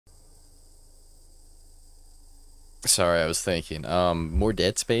Sorry, I was thinking. More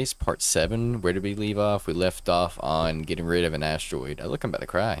Dead Space, part 7. Where did we leave off? We left off on getting rid of an asteroid. I look, I'm about to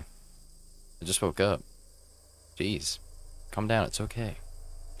cry. I just woke up. Jeez. Calm down, it's okay.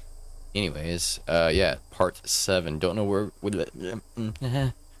 Anyways, yeah, part 7. Don't know where don't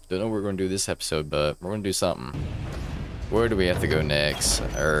know what we're gonna do this episode, but we're gonna do something. Where do we have to go next?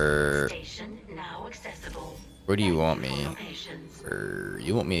 Station now accessible. Where do you want me? Locations.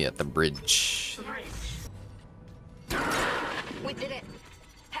 You want me at the bridge. We did it.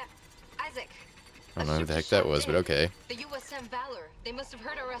 Isaac. I don't know who the heck that was, but okay. The USM Valor. They must have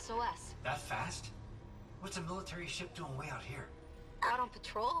heard our SOS. That fast? What's a military ship doing way out here? Out on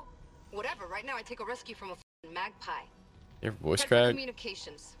patrol? Whatever. Right now I take a rescue from a f***ing magpie. Your voice Head for cracked?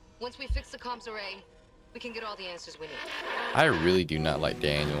 communications. Once we fix the comms array, we can get all the answers we need. I really do not like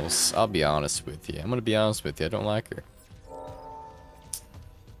Daniels. I'll be honest with you. I'm gonna be honest with you. I don't like her.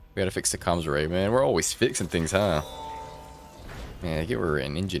 We gotta fix the comms array, man. We're always fixing things, huh? Man, I get we're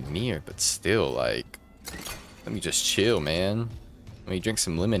an engineer, but still, like, let me just chill, man. Let me drink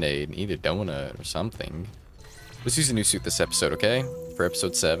some lemonade and eat a donut or something. Let's use a new suit this episode, okay? For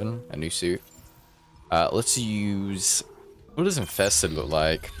episode 7, a new suit. Let's use... What does Infested look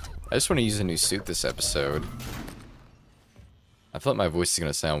like? I just want to use a new suit this episode. I feel like my voice is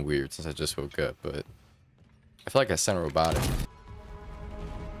going to sound weird since I just woke up, but... I feel like I sound robotic.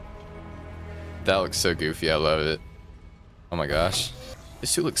 That looks so goofy, I love it. Oh my gosh. This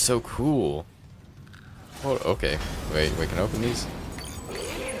suit looks so cool. Oh, okay. Wait, we can open these?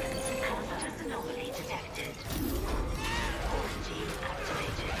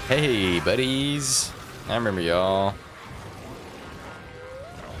 Hey, buddies. I remember y'all.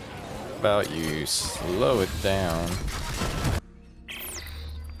 How about you slow it down?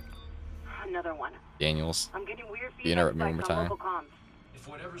 Another one. Daniels. I'm getting weird You interrupt me feedback one more from time. local comms. If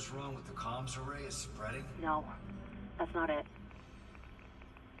whatever's wrong with the comms array is spreading, No, that's not it.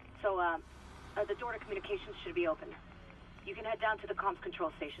 So, the door to communications should be open. You can head down to the comms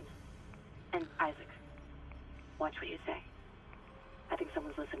control station. And Isaac, watch what you say. I think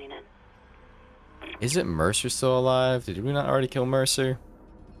someone's listening in. Isn't Mercer still alive? Did we not already kill Mercer?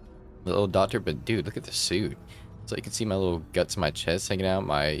 The little doctor, but dude, look at the suit. So you can see my little guts in my chest hanging out.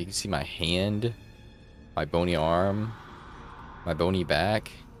 You can see my hand, my bony arm, my bony back,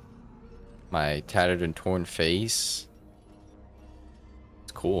 my tattered and torn face.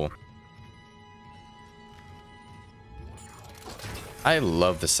 It's cool. I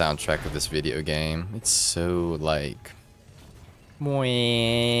love the soundtrack of this video game. It's so like... Wah,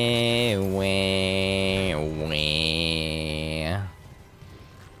 wah, wah.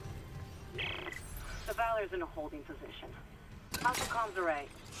 The Valor's in a holding position. How's the comms array?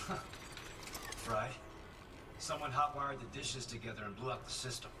 right? Someone hotwired the dishes together and blew out the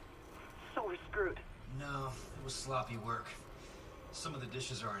system. So we're screwed. No, it was sloppy work. Some of the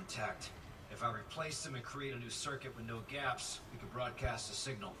dishes are intact. If I replace them and create a new circuit with no gaps, we could broadcast a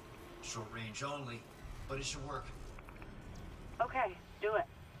signal. Short range only, but it should work. Okay, do it.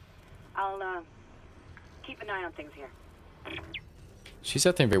 I'll, keep an eye on things here. She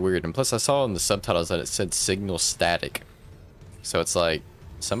said something very weird, and plus I saw in the subtitles that it said signal static. So it's like,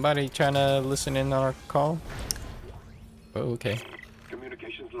 somebody trying to listen in on our call? Oh, okay.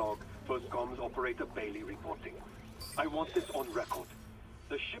 Communications log. First comms operator Bailey reporting. I want this on record.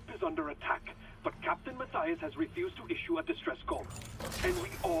 The ship is under attack, but Captain Matthias has refused to issue a distress call. And we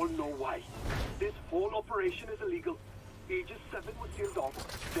all know why. This whole operation is illegal. Aegis 7 was sealed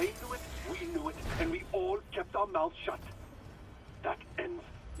off. They knew it, we knew it, and we all kept our mouths shut. That ends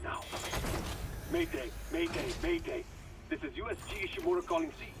now. Mayday, Mayday, Mayday. This is USG Ishimura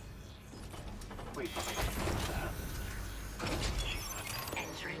calling C. Wait.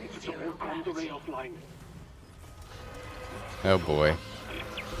 Entering The zero whole comms array gravity. offline. Oh boy.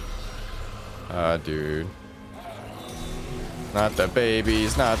 Ah, dude. Not the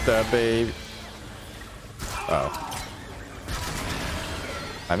babies, not the baby. Oh.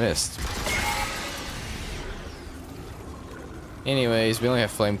 I missed. Anyways, we only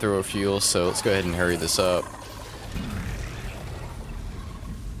have flamethrower fuel, so let's go ahead and hurry this up.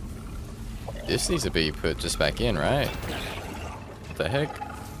 This needs to be put just back in, right? What the heck?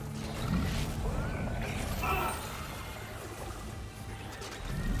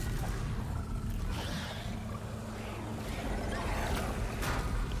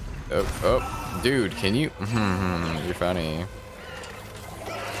 Oh, dude, can you? You're funny.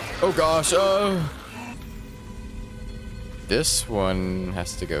 Oh gosh, oh! This one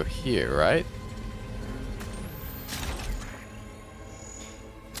has to go here, right?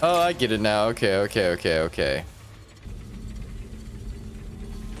 Oh, I get it now. Okay.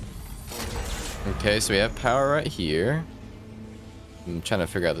 Okay, so we have power right here. I'm trying to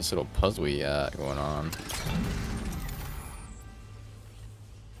figure out this little puzzle we got going on.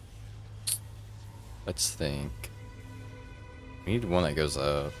 Let's think. We need one that goes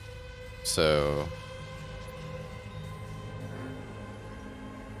up. So...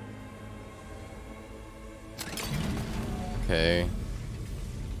 Okay.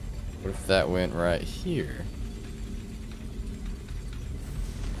 What if that went right here?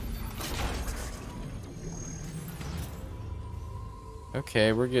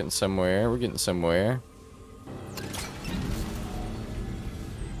 Okay, we're getting somewhere. We're getting somewhere.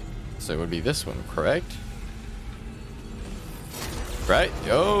 So it would be this one, correct? Right?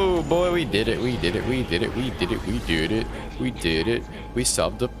 Oh boy, we did it. We did it. We did it. We did it. We did it. We did it. We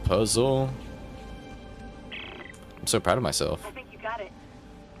solved the puzzle. I'm so proud of myself. I think you got it.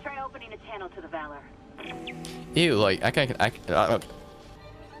 Try opening a channel to the Valor. Ew, like I can't.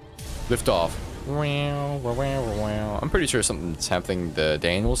 Lift off. I'm pretty sure something's happening to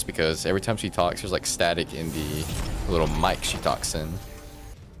Daniels because every time she talks, there's like static in the little mic she talks in.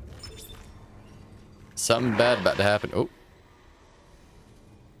 Something bad about to happen. Oh.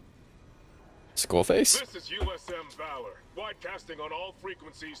 Skullface? This is USM Valor, broadcasting on all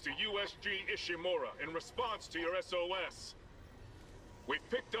frequencies to USG Ishimura in response to your SOS. We've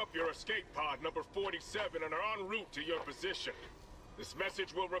picked up your escape pod number 47 and are en route to your position. This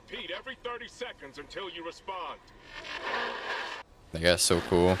message will repeat every 30 seconds until you respond. That guy's so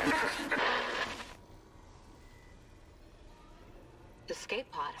cool. Escape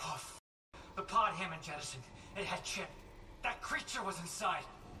pod. Oh, the pod Hammond jettisoned. It had Chip. That creature was inside.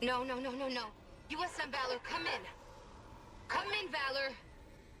 No. USM Valor, come in. Come in, Valor.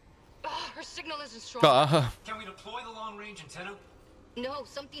 Oh, her signal isn't strong. Can we deploy the long-range antenna? No,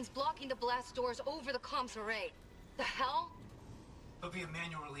 something's blocking the blast doors over the comms array. The hell? There'll be a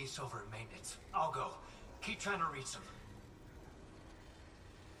manual release over at maintenance. I'll go. Keep trying to reach them.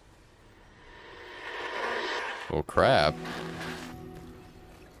 Oh crap.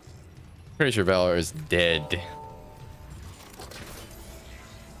 Pretty sure Valor is dead.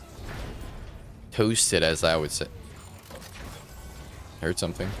 Toasted, as I would say. Heard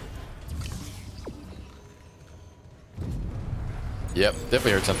something. Yep,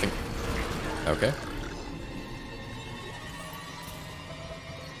 definitely heard something. Okay.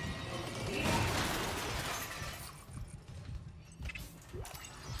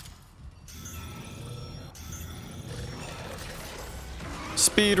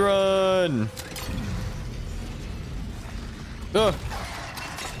 Speed run. Ugh.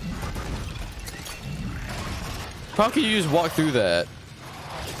 How can you just walk through that?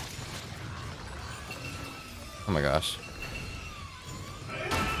 Oh my gosh.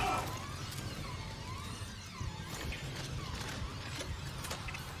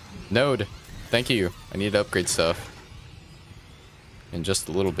 Node. Thank you. I need to upgrade stuff. In just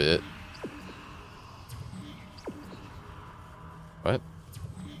a little bit. What?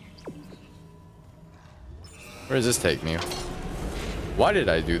 Where does this take me? Why did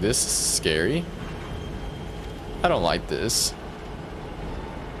I do this? This is scary. I don't like this.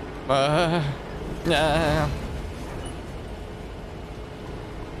 Nah.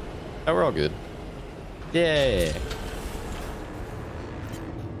 Oh, we're all good. Yeah.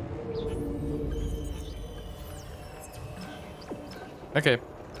 Okay,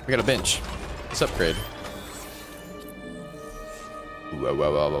 we got a bench. Let's upgrade. Whoa,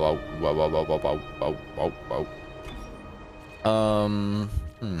 whoa, whoa, whoa, whoa, whoa, whoa, whoa, whoa, whoa, whoa.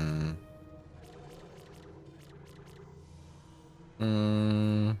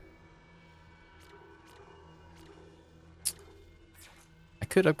 I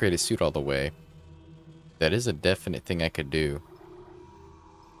could upgrade his suit all the way. That is a definite thing I could do.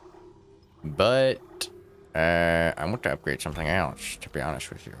 But I want to upgrade something else, to be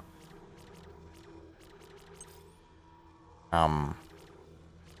honest with you. I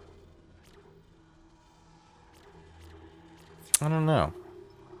don't know.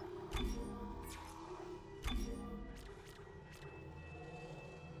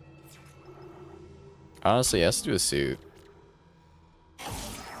 Honestly, let's do a suit.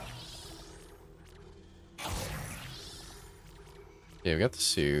 Yeah, we got the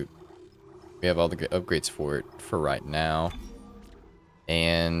suit. We have all the upgrades for it for right now.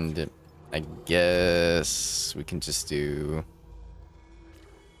 And I guess we can just do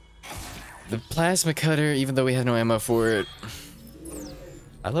the plasma cutter, even though we have no ammo for it.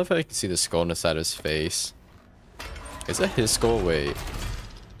 I love how you can see the skull on the side of his face. Is that his skull? Wait.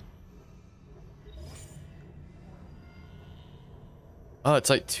 Oh,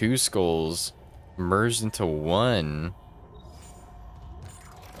 it's like two skulls merged into one.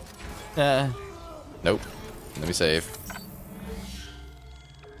 Nope. Let me save.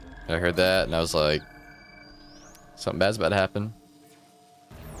 I heard that and I was like, something bad's about to happen.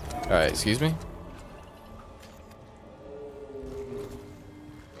 Alright, excuse me?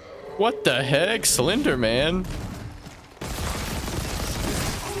 What the heck? Slender Man?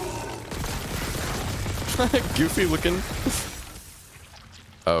 Goofy looking.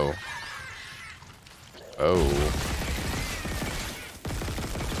 Oh. Oh.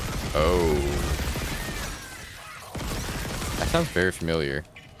 Oh. That sounds very familiar.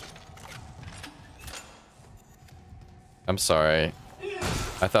 I'm sorry.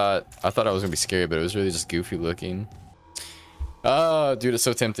 I thought I was gonna be scary, but it was really just goofy looking. Oh, dude, it's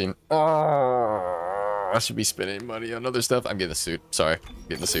so tempting. Oh, I should be spending money on other stuff. I'm getting the suit. Sorry,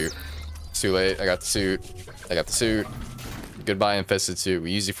 getting the suit. It's too late. I got the suit. I got the suit. Goodbye, infested suit.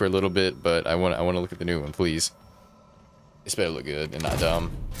 We used it for a little bit, but I want to look at the new one, please. This better look good and not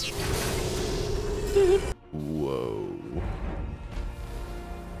dumb. Whoa.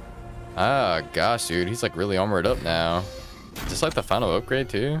 Ah, gosh, dude, he's like really armored up now. Is this like the final upgrade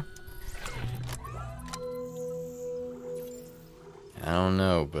too? I don't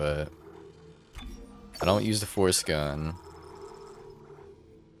know, but I don't use the force gun.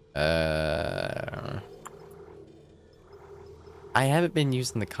 I haven't been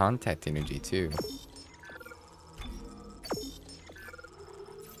using the contact energy too.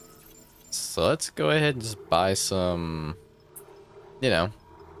 So let's go ahead and just buy some, you know.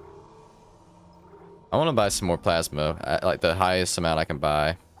 I want to buy some more plasma, like the highest amount I can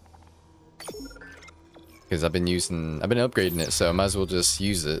buy. Because I've been upgrading it, so I might as well just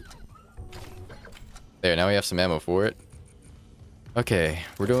use it. There, now we have some ammo for it. Okay,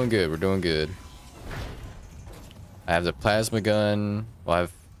 we're doing good, we're doing good. I have the plasma gun. Well, I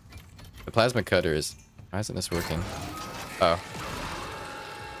have the plasma cutters. Why isn't this working? Oh.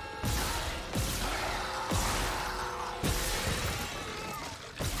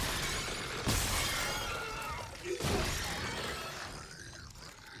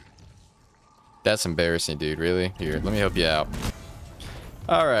 That's embarrassing, dude. Really? Here, let me help you out.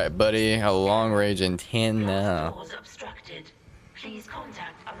 All right, buddy. A long-range antenna. Doors obstructed. Please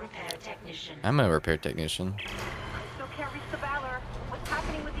contact a repair technician. I'm a repair technician. Still can't reach the Valor. What's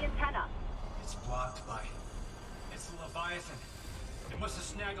happening with the antenna? It's blocked by... It's the Leviathan. It must have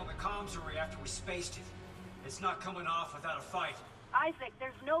snagged on the comms array after we spaced it. It's not coming off without a fight. Isaac,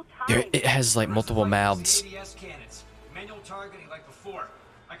 there's no time. There, it has like multiple mouths. ADS cannons. Manual targeting like before.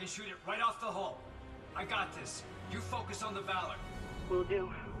 I can shoot it right off the hull. I got this. You focus on the Valor. Will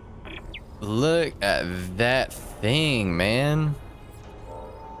do. Look at that thing, man.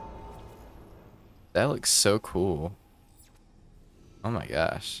 That looks so cool. Oh my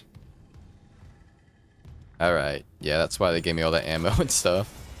gosh. Alright. Yeah, that's why they gave me all that ammo and stuff.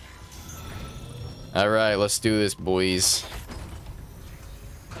 Alright, let's do this, boys.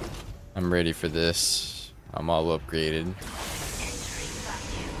 I'm ready for this. I'm all upgraded.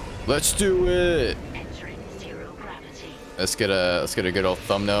 Let's do it. Let's get a good old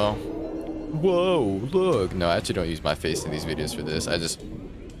thumbnail. Whoa, look. No, I actually don't use my face in these videos for this. I just...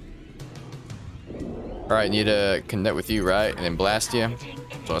 Alright, need to connect with you, right? And then blast you.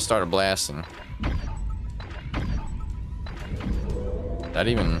 So I started blasting. Not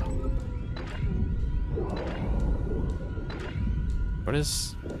even... What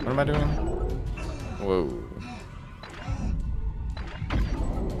am I doing? Whoa.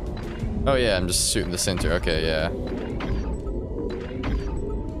 Oh yeah, I'm just shooting the center. Okay, yeah.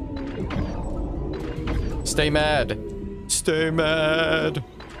 Stay mad. Stay mad.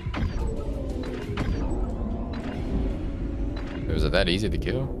 Was it that easy to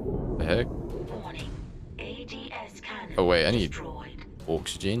kill? What the heck? Warning. ADS cannon Oh wait, I need destroyed.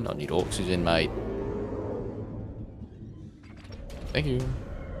 oxygen. I need oxygen, mate. Thank you.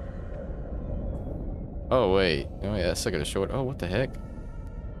 Oh wait. Oh yeah, that's like a short. Oh, what the heck?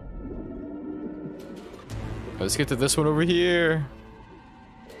 Let's get to this one over here.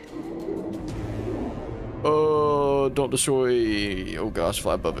 Oh, don't destroy. Oh gosh,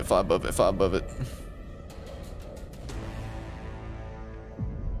 fly above it, fly above it, fly above it.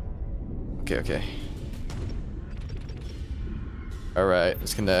 Okay, okay. Alright,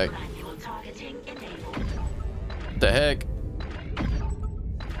 let's connect. Manual targeting enabled. What the heck?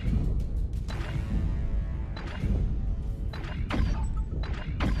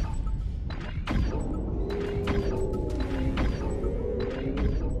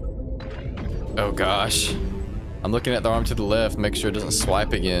 Oh gosh. I'm looking at the arm to the left, make sure it doesn't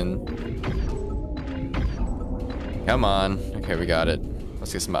swipe again. Come on. Okay, we got it.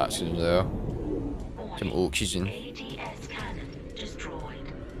 Let's get some oxygen though. Some oxygen. ADS cannon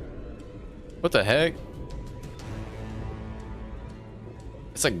destroyed. What the heck?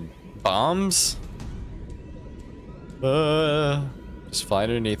 It's like bombs? Just fly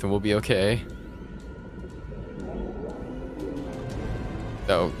underneath and we'll be okay.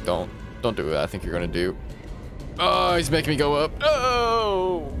 No, don't do what I think you're gonna do. Oh, he's making me go up.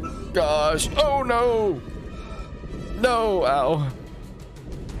 Oh, gosh. Oh, no. No, ow.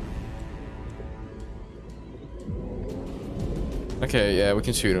 Okay, yeah, we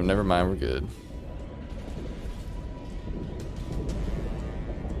can shoot him. Never mind, we're good.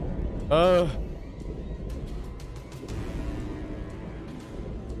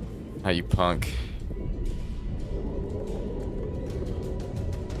 How you punk.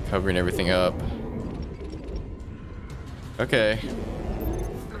 Covering everything up. Okay.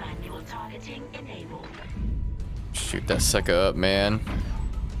 Manual targeting enabled. Shoot that sucker up, man.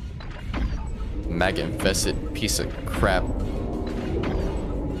 Maggot infested piece of crap.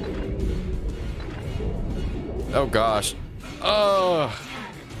 Oh gosh. Oh.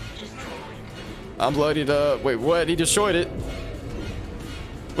 I'm bloodied up. Wait, what? He destroyed it.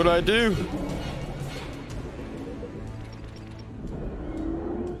 What did I do?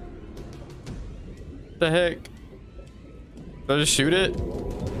 The heck? Did I just shoot it?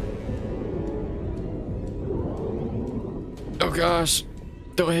 Oh gosh.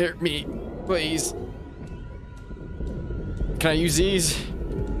 Don't hurt me, please. Can I use these?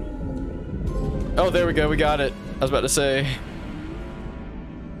 Oh, there we go. We got it. I was about to say.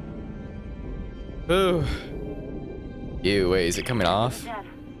 Ooh. Ew, wait, is it coming off? Dead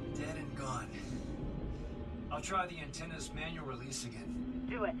and gone. I'll try the antenna's manual release again.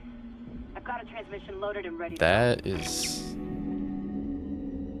 Do it. I've got a transmission loaded and ready. That is...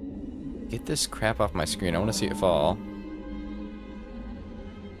 Get this crap off my screen. I want to see it fall.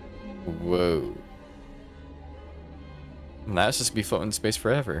 Whoa. Now it's just be floating in space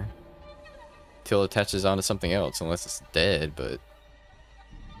forever. Till it attaches onto something else, unless it's dead, but...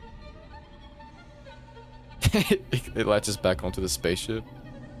 it latches back onto the spaceship.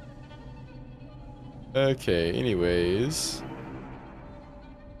 Okay, anyways.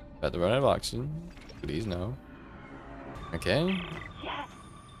 About to run out of oxygen. Please, no. Okay. Yes!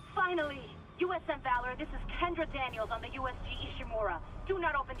 Finally! USM Valor, this is Kendra Daniels on the USG Ishimura. Do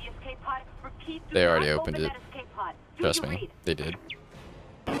not open the escape pod. Repeat, do They already not opened open it. that escape pod. Do Trust you me, read? they did.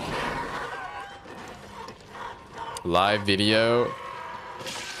 Live video.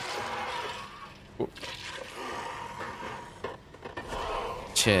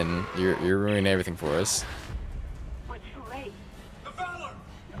 Chin, you're ruining everything for us. We're too late. The Valor!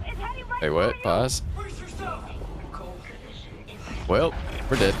 It's heading right Wait, for what? you. Pause. Brace yourself! Well,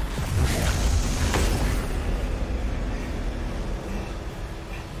 we're dead.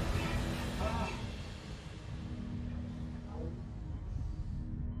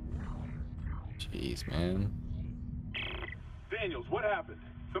 Jeez, man. Daniels, what happened?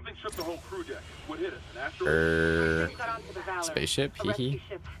 Something shook the whole crew deck. What hit us? An asteroid? Got onto the Valor. Spaceship? A rescue Hee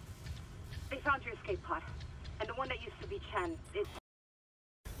ship. They found your escape pod. And the one that used to be Chen. It's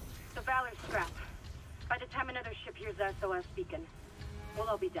the Valor's scrap. By the time another ship hears the SOS beacon, we'll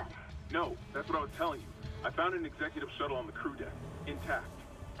all be dead. No, that's what I was telling you. I found an executive shuttle on the crew deck, intact.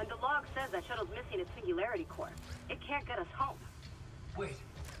 And the log says that shuttle's missing its singularity core. It can't get us home. Wait,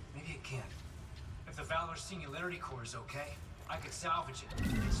 maybe it can. If the Valor's singularity core is okay, I could salvage it.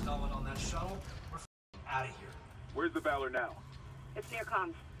 Install it on that shuttle. We're out of here. Where's the Valor now? It's near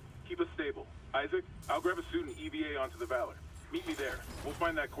comms. Keep us stable. Isaac, I'll grab a suit and EVA onto the Valor. Meet me there. We'll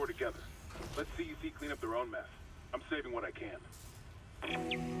find that core together. Let CEC clean up their own mess. I'm saving what I can.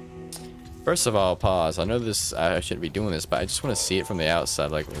 First of all, pause. I know this. I shouldn't be doing this, but I just want to see it from the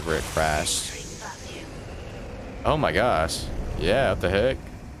outside, like where it crashed. Oh my gosh! Yeah, what the heck?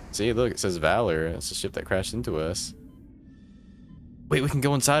 See, look, it says Valor. It's the ship that crashed into us. Wait, we can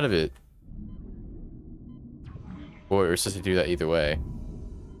go inside of it. Boy, we're supposed to do that either way.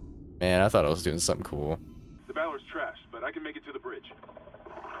 Man, I thought I was doing something cool. The Valor's trashed, but I can make it to the bridge.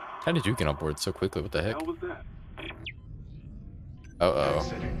 How did you get on board so quickly? What the heck? How was that? Uh-oh.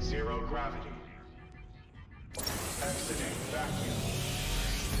 Exiting zero gravity. Exiting vacuum.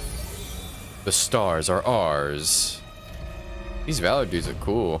 The stars are ours. These Valor dudes are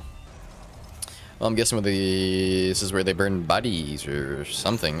cool. Well, I'm guessing this is where they burn bodies or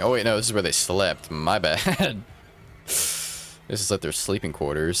something. Oh wait, no, this is where they slept. My bad. This is like their sleeping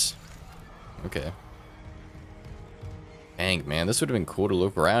quarters. Okay. Dang, man, this would have been cool to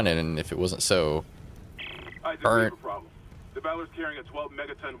look around in if it wasn't so Isaac, we have burnt. a problem. The Valor's carrying a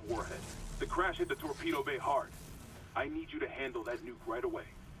 12-megaton warhead. The crash hit the torpedo bay hard. I need you to handle that nuke right away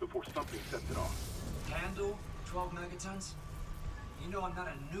before something sets it off. Handle 12 megatons? You know I'm not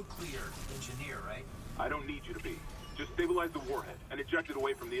a nuclear engineer, right? I don't need you to be. Just stabilize the warhead and eject it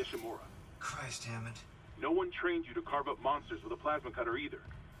away from the Ishimura. Christ, Hammond. No one trained you to carve up monsters with a plasma cutter either.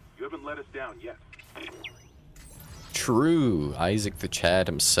 You haven't let us down yet. True. Isaac the Chad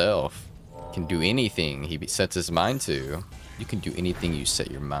himself can do anything he sets his mind to. You can do anything you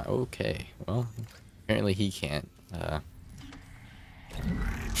set your mind. Okay. Well, apparently he can't.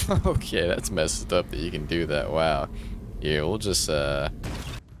 Okay, that's messed up that you can do that. Wow. Yeah, we'll just,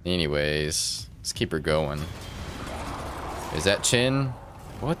 anyways, let's keep her going. Is that Chin?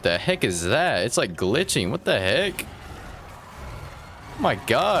 What the heck is that? It's like glitching. What the heck? Oh my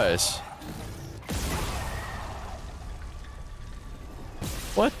gosh.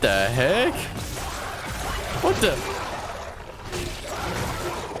 What the heck? What the?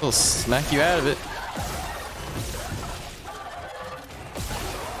 It'll smack you out of it.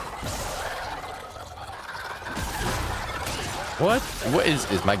 What? What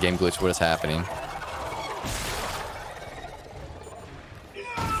is my game glitch? What is happening?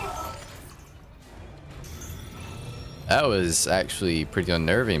 That was actually pretty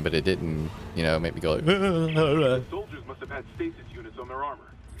unnerving, but it didn't, you know, make me go like. The soldiers must have had stasis units on their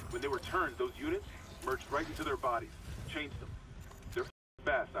armor. When they were turned, those units merged right into their bodies, changed them. They're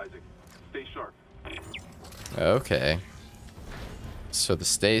fast, Isaac. Stay sharp. Okay. So the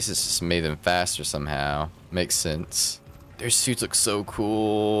stasis just made them faster somehow. Makes sense. Their suits look so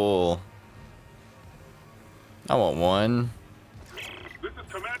cool. I want one. This is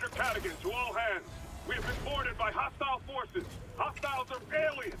Commander Cadigan to all hands. We have been boarded by hostile forces. Hostiles are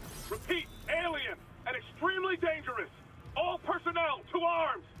alien. Repeat, alien and extremely dangerous. All personnel to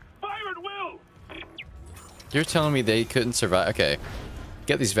arms. Fire at will. You're telling me they couldn't survive? Okay.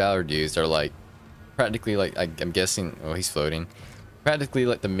 Get these Valor dudes. They're like practically like I'm guessing. Oh, he's floating. Practically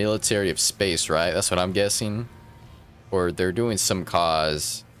like the military of space, right? That's what I'm guessing. Or they're doing some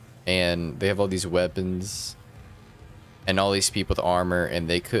cause, and they have all these weapons, and all these people with armor, and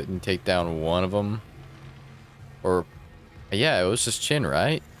they couldn't take down one of them. Or, yeah, it was just Chin,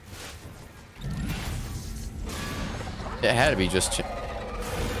 right? It had to be just Chin.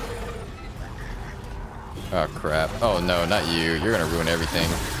 Oh crap! Oh no, not you! You're gonna ruin everything.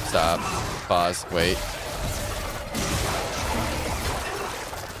 Stop. Pause. Wait.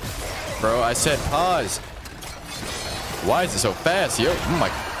 Bro, I said pause. Why is it so fast? Yo, oh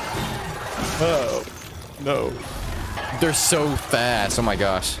my. Oh, no. They're so fast. Oh my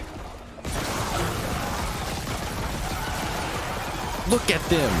gosh. Look at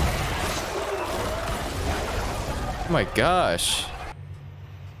them. Oh my gosh.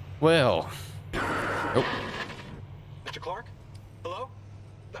 Well. Oh. Mr. Clark? Hello?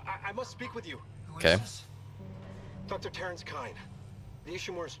 I must speak with you. Okay. Dr. Terrence Kine, the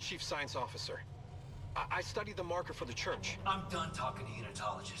Ishimura's chief science officer. I studied the marker for the church. I'm done talking to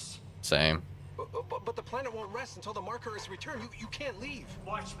unitologists. Same. But the planet won't rest until the marker is returned. You can't leave.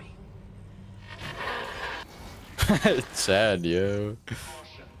 Watch me. It's sad, yo.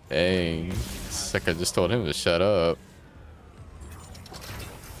 Dang. It's like I just told him to shut up.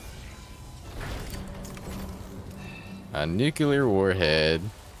 A nuclear warhead.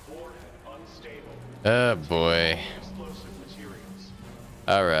 Oh boy.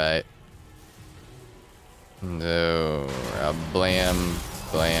 Alright. No. Blam,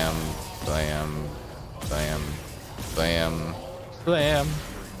 blam, blam, blam, blam, blam.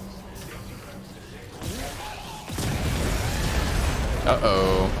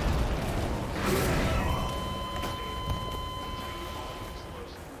 Uh-oh.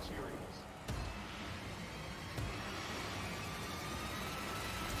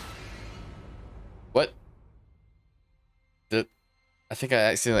 What? I think I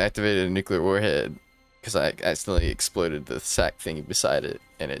accidentally activated a nuclear warhead because I accidentally exploded the sack thing beside it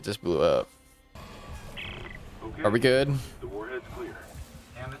and it just blew up. Okay. Are we good? The warhead's clear.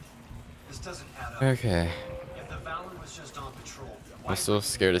 Hammond, this doesn't add up. Okay. If the Valor was just on patrol, I'm still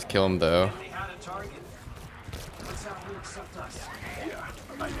scared to kill him though. if they had a target, let's have them accept us. Yeah,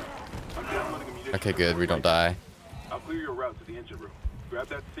 I know. I'm downloading a munitions. Okay, good. We don't die. I'll clear your route to the engine room. Grab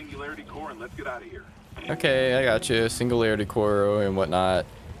that singularity core and let's get out of here. Okay, I got you. Singularity core and whatnot.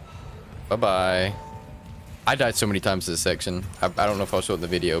 Bye-bye. I died so many times in this section. I don't know if I'll show it in the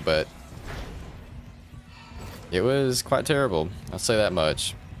video, but it was quite terrible. I'll say that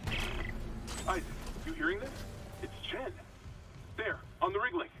much. Isaac, you hearing this? It's Chen. There, on the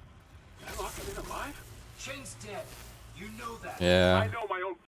rig link. Did I lock him in alive? Chen's dead. You know that. Yeah. I know my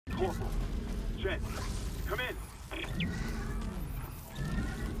own corporal. Chen, come in.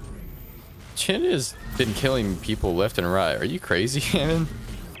 Chin has been killing people left and right. Are you crazy, Hammond?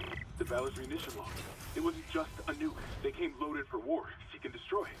 The Valor's munition log. It wasn't just a nuke. They came loaded for war, seek and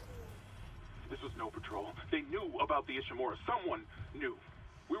destroy. This was no patrol. They knew about the Ishimura. Someone knew.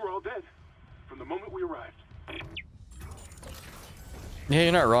 We were all dead from the moment we arrived. Yeah,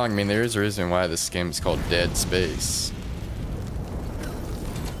 you're not wrong. I mean, there is a reason why this game is called Dead Space.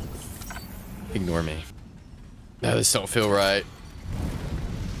 Ignore me. No, this don't feel right.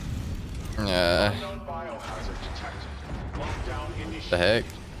 The heck?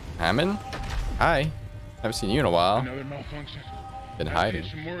 Hammond? Hi. Haven't seen you in a while. Another malfunction. Been hiding.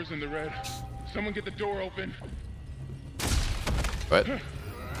 Ishimura's in the red. Someone get the door open. What? Chin?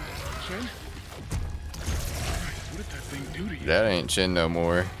 What did that thing do to you? That ain't Chin no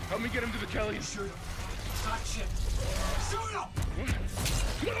more. Help me get him to the Kellys. Shoot him. It's not Chin. Shoot him!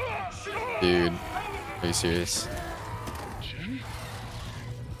 Dude, are you serious? Chin?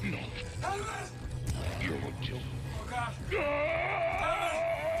 No. You're a kill. Oh God.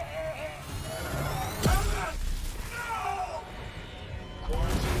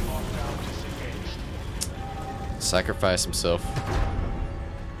 Quarantine lockdown disengaged. Sacrifice himself.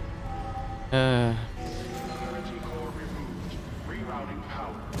 Security core removed. Rerouting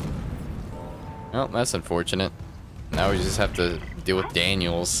power. Well, that's unfortunate. Now we just have to deal with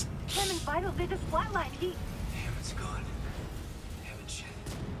Daniels. Hammond's vitals, they just flatlined. He... Hammond's gone. Hammond Chin.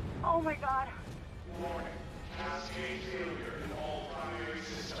 Oh my God. Warning. Cascade failure in all primary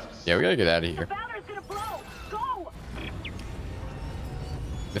systems. Yeah, we gotta get out of The here. Valor's gonna blow. Go!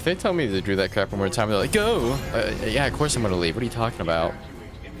 If they tell me to do that crap one more time, they're like, go! Yeah, of course I'm gonna leave. What are you talking about?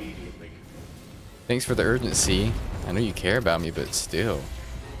 Evacuate immediately. Thanks for the urgency. I know you care about me, but still.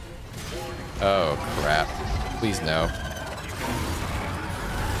 Oh, crap. Please no.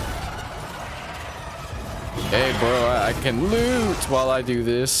 Hey, bro, I can loot while I do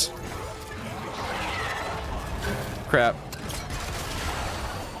this. Crap.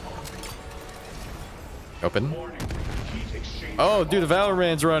 Open. Oh, dude, the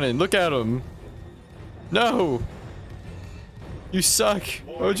Valorant's running. Look at him. No. You suck.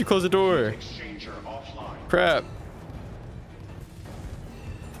 Why would you close the door? Exchanger offline. Crap.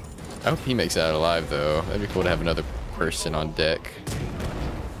 I hope he makes it out alive, though. That'd be cool to have another person on deck.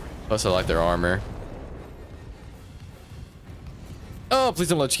 Plus, I like their armor. Oh, please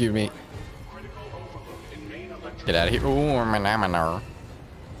don't electrocute me. Get out of here. Oh, manamano.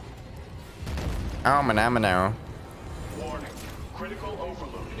 Oh, manamano. Warning. Critical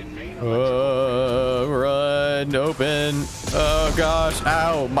overload in main Run, open. Oh, gosh.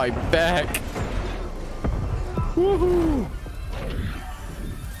 Ow, my back. Woohoo.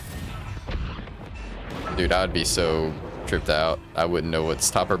 Dude, I'd be so tripped out. I wouldn't know what's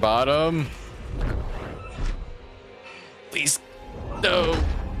top or bottom. Please. No.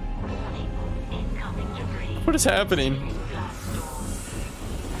 What is happening?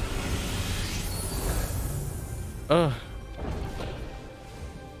 Ugh.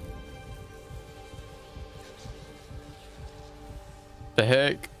 The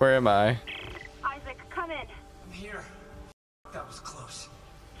heck? Where am I? Isaac, come in. I'm here. That was close.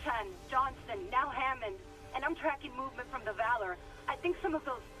 Chen, Johnston, now Hammond. And I'm tracking movement from the Valor. I think some of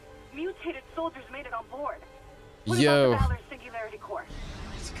those mutated soldiers made it on board. What Yo. about the Valor Singularity Core?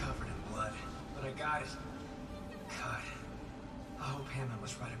 It's covered in blood, but I got it. God. I hope Hammond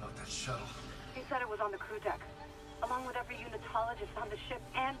was right about that shuttle. He said it was on the crew deck, along with every unitologist on the ship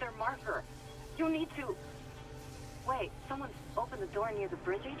and their marker. You'll need to... Wait, someone's opened the door near the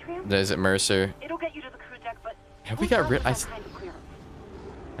bridge atrium? Is it Mercer? It'll get you to the crew deck, but... Have we got rid... I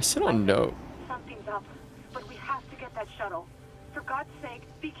still don't know. Something's up, but we have to get that shuttle. For God's sake,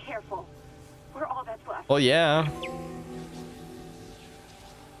 be careful. We're all that's left. Well, yeah.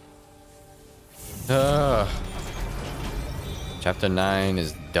 Chapter 9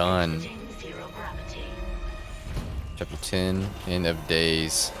 is done. Chapter 10, end of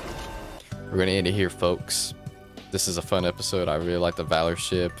days. We're gonna end it here, folks. This is a fun episode. I really like the Valor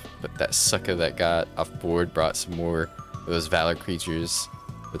ship, but that sucker that got off board brought some more of those Valor creatures,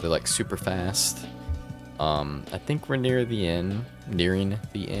 but they're like super fast. I think we're nearing the end. I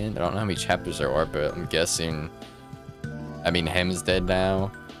don't know how many chapters there are, but I'm guessing. I mean, Hem's dead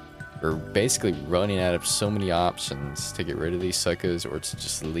now. We're basically running out of so many options to get rid of these suckers or to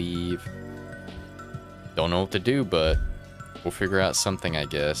just leave. Don't know what to do, but we'll figure out something, I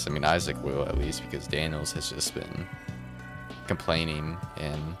guess. I mean, Isaac will, at least, because Daniels has just been complaining,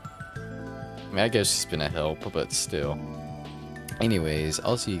 and I mean, I guess he's been a help, but still. Anyways,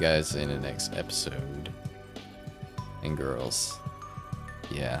 I'll see you guys in the next episode. And girls.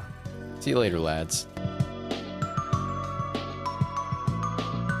 Yeah. See you later, lads.